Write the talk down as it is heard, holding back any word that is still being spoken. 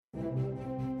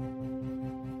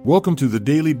Welcome to the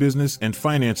Daily Business and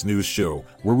Finance News Show,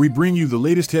 where we bring you the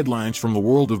latest headlines from the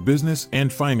world of business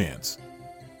and finance.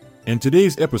 In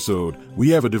today's episode, we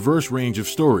have a diverse range of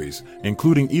stories,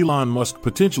 including Elon Musk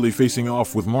potentially facing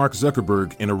off with Mark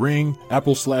Zuckerberg in a ring,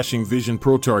 Apple slashing Vision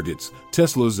Pro targets,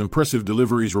 Tesla's impressive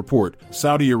deliveries report,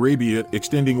 Saudi Arabia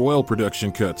extending oil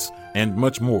production cuts, and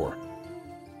much more.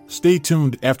 Stay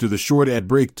tuned after the short ad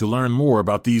break to learn more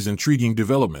about these intriguing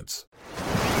developments.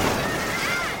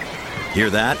 Hear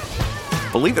that?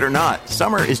 Believe it or not,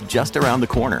 summer is just around the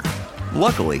corner.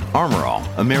 Luckily, Armor All,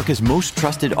 America's most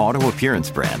trusted auto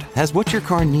appearance brand, has what your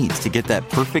car needs to get that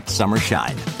perfect summer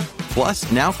shine.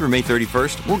 Plus, now through May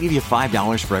 31st, we'll give you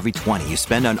 $5 for every $20 you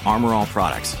spend on Armor All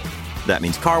products. That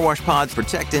means car wash pods,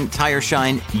 protectant, tire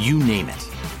shine, you name it.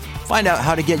 Find out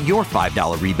how to get your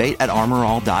 $5 rebate at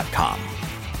armorall.com.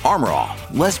 Armor All,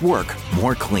 less work,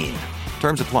 more clean.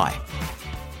 Terms apply.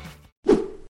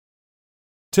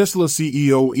 Tesla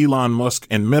CEO Elon Musk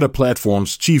and Meta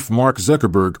Platforms chief Mark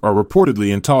Zuckerberg are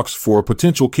reportedly in talks for a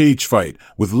potential cage fight,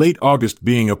 with late August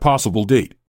being a possible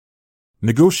date.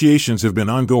 Negotiations have been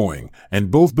ongoing, and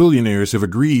both billionaires have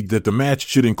agreed that the match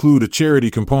should include a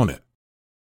charity component.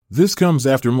 This comes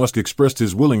after Musk expressed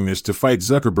his willingness to fight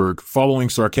Zuckerberg following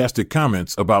sarcastic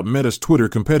comments about Meta's Twitter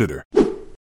competitor.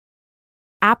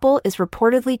 Apple is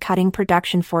reportedly cutting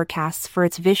production forecasts for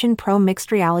its Vision Pro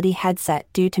mixed reality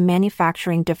headset due to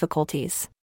manufacturing difficulties.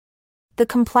 The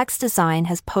complex design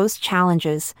has posed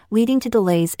challenges, leading to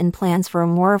delays in plans for a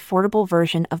more affordable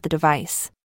version of the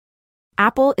device.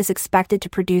 Apple is expected to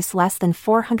produce less than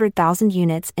 400,000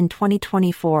 units in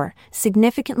 2024,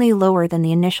 significantly lower than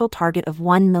the initial target of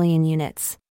 1 million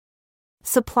units.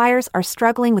 Suppliers are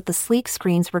struggling with the sleek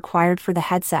screens required for the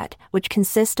headset, which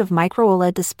consist of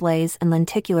micro-OLED displays and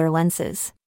lenticular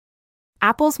lenses.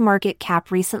 Apple's market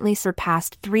cap recently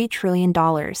surpassed $3 trillion.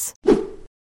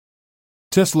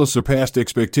 Tesla surpassed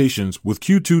expectations with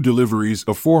Q2 deliveries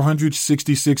of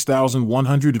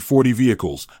 466,140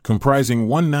 vehicles, comprising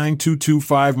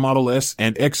 19225 Model S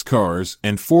and X cars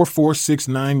and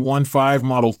 446915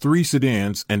 Model 3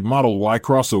 sedans and Model Y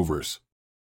crossovers.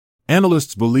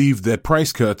 Analysts believe that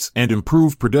price cuts and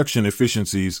improved production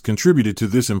efficiencies contributed to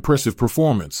this impressive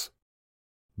performance.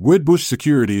 Wedbush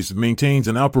Securities maintains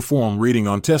an outperform rating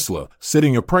on Tesla,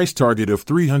 setting a price target of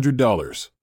 $300.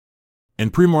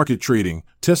 In pre-market trading,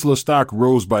 Tesla stock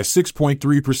rose by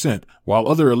 6.3%, while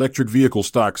other electric vehicle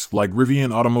stocks like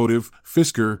Rivian Automotive,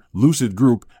 Fisker, Lucid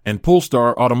Group, and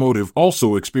Polestar Automotive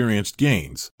also experienced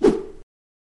gains.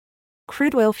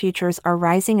 Crude oil futures are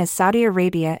rising as Saudi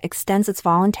Arabia extends its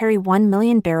voluntary 1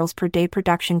 million barrels per day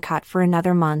production cut for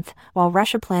another month, while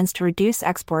Russia plans to reduce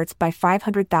exports by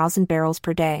 500,000 barrels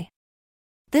per day.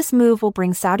 This move will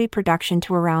bring Saudi production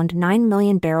to around 9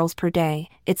 million barrels per day,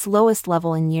 its lowest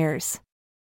level in years.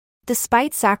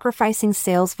 Despite sacrificing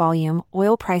sales volume,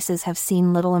 oil prices have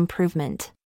seen little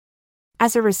improvement.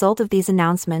 As a result of these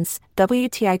announcements,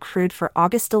 WTI crude for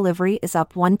August delivery is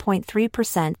up 1.3%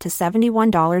 to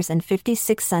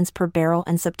 $71.56 per barrel,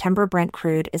 and September Brent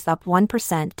crude is up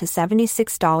 1% to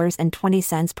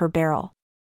 $76.20 per barrel.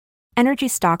 Energy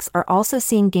stocks are also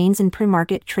seeing gains in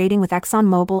pre-market trading, with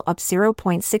ExxonMobil up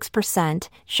 0.6%,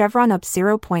 Chevron up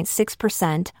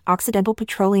 0.6%, Occidental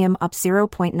Petroleum up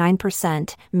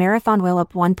 0.9%, Marathon Oil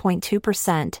up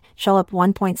 1.2%, Shell up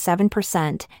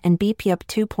 1.7%, and BP up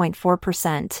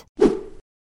 2.4%.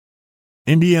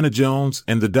 Indiana Jones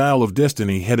and the Dial of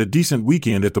Destiny had a decent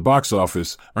weekend at the box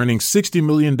office, earning $60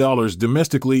 million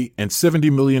domestically and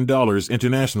 $70 million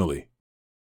internationally.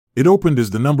 It opened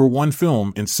as the number one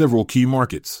film in several key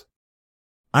markets.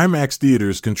 IMAX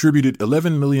theaters contributed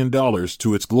 $11 million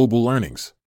to its global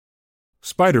earnings.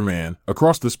 Spider-Man: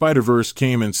 Across the Spider-Verse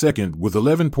came in second with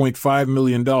 $11.5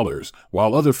 million,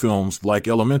 while other films like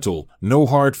Elemental, No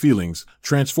Hard Feelings,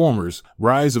 Transformers,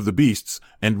 Rise of the Beasts,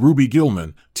 and Ruby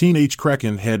Gillman, Teenage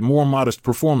Kraken had more modest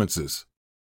performances.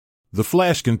 The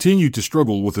Flash continued to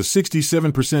struggle with a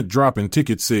 67% drop in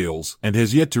ticket sales and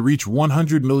has yet to reach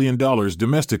 $100 million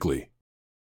domestically.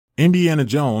 Indiana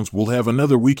Jones will have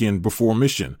another weekend before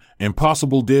Mission: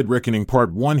 Impossible Dead Reckoning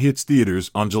Part 1 hits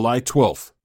theaters on July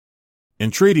 12th. In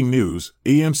trading news,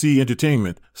 AMC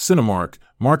Entertainment, Cinemark,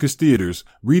 Marcus Theaters,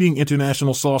 Reading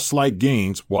International saw slight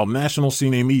gains, while National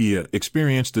Cine Media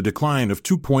experienced a decline of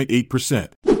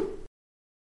 2.8%.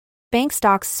 Bank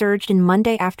stocks surged in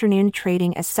Monday afternoon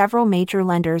trading as several major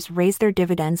lenders raised their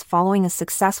dividends following a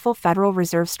successful Federal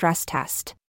Reserve stress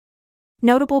test.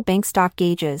 Notable bank stock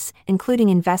gauges, including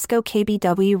Invesco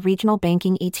KBW Regional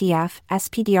Banking ETF,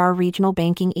 SPDR Regional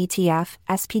Banking ETF,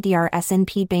 SPDR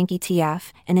S&P Bank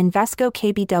ETF, and Invesco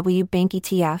KBW Bank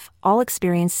ETF, all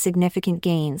experienced significant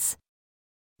gains.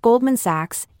 Goldman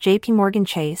Sachs, JP Morgan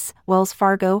Chase, Wells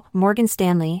Fargo, Morgan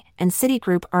Stanley, and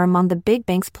Citigroup are among the big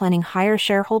banks planning higher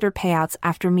shareholder payouts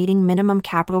after meeting minimum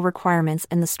capital requirements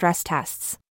in the stress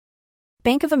tests.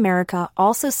 Bank of America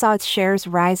also saw its shares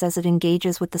rise as it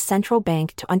engages with the central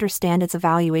bank to understand its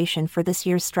evaluation for this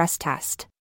year's stress test.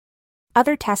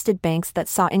 Other tested banks that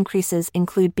saw increases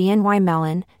include BNY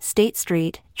Mellon, State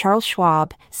Street, Charles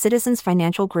Schwab, Citizens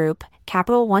Financial Group,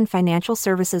 Capital One Financial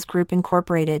Services Group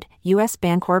Incorporated, U.S.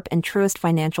 Bancorp, and Truist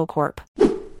Financial Corp.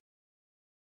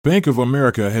 Bank of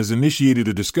America has initiated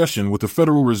a discussion with the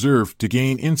Federal Reserve to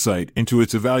gain insight into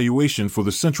its evaluation for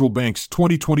the central bank's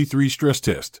 2023 stress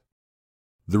test.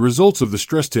 The results of the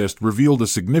stress test revealed a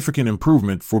significant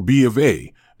improvement for B of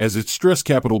A, as its stress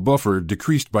capital buffer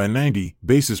decreased by 90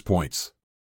 basis points.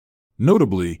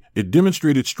 Notably, it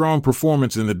demonstrated strong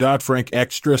performance in the Dodd-Frank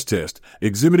Act stress test,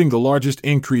 exhibiting the largest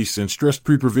increase in stress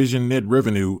pre-provision net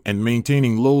revenue and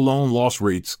maintaining low loan loss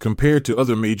rates compared to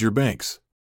other major banks.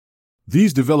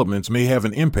 These developments may have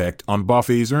an impact on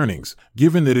BofA's earnings,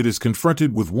 given that it is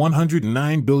confronted with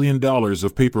 $109 billion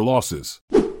of paper losses.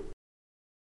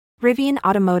 Rivian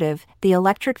Automotive, the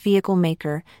electric vehicle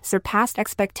maker, surpassed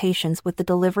expectations with the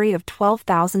delivery of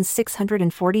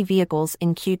 12,640 vehicles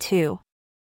in Q2.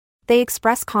 They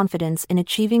express confidence in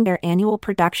achieving their annual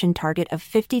production target of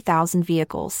 50,000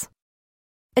 vehicles.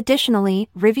 Additionally,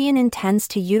 Rivian intends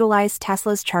to utilize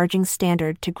Tesla's charging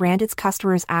standard to grant its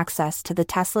customers access to the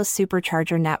Tesla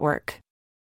Supercharger network.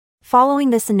 Following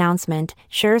this announcement,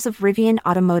 shares of Rivian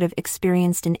Automotive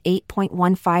experienced an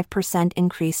 8.15%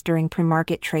 increase during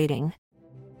pre-market trading.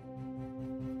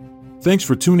 Thanks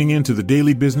for tuning in to the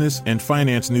Daily Business and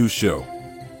Finance News Show.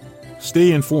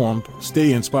 Stay informed,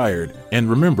 stay inspired, and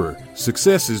remember,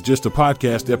 success is just a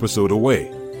podcast episode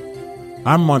away.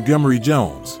 I'm Montgomery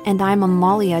Jones. And I'm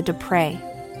Amalia Dupre.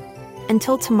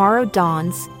 Until tomorrow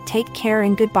dawns, take care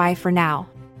and goodbye for now.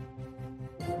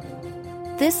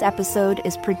 This episode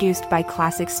is produced by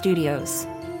Classic Studios.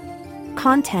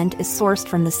 Content is sourced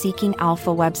from the Seeking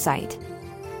Alpha website.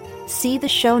 See the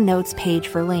show notes page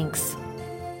for links.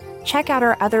 Check out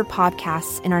our other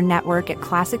podcasts in our network at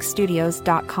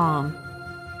classicstudios.com.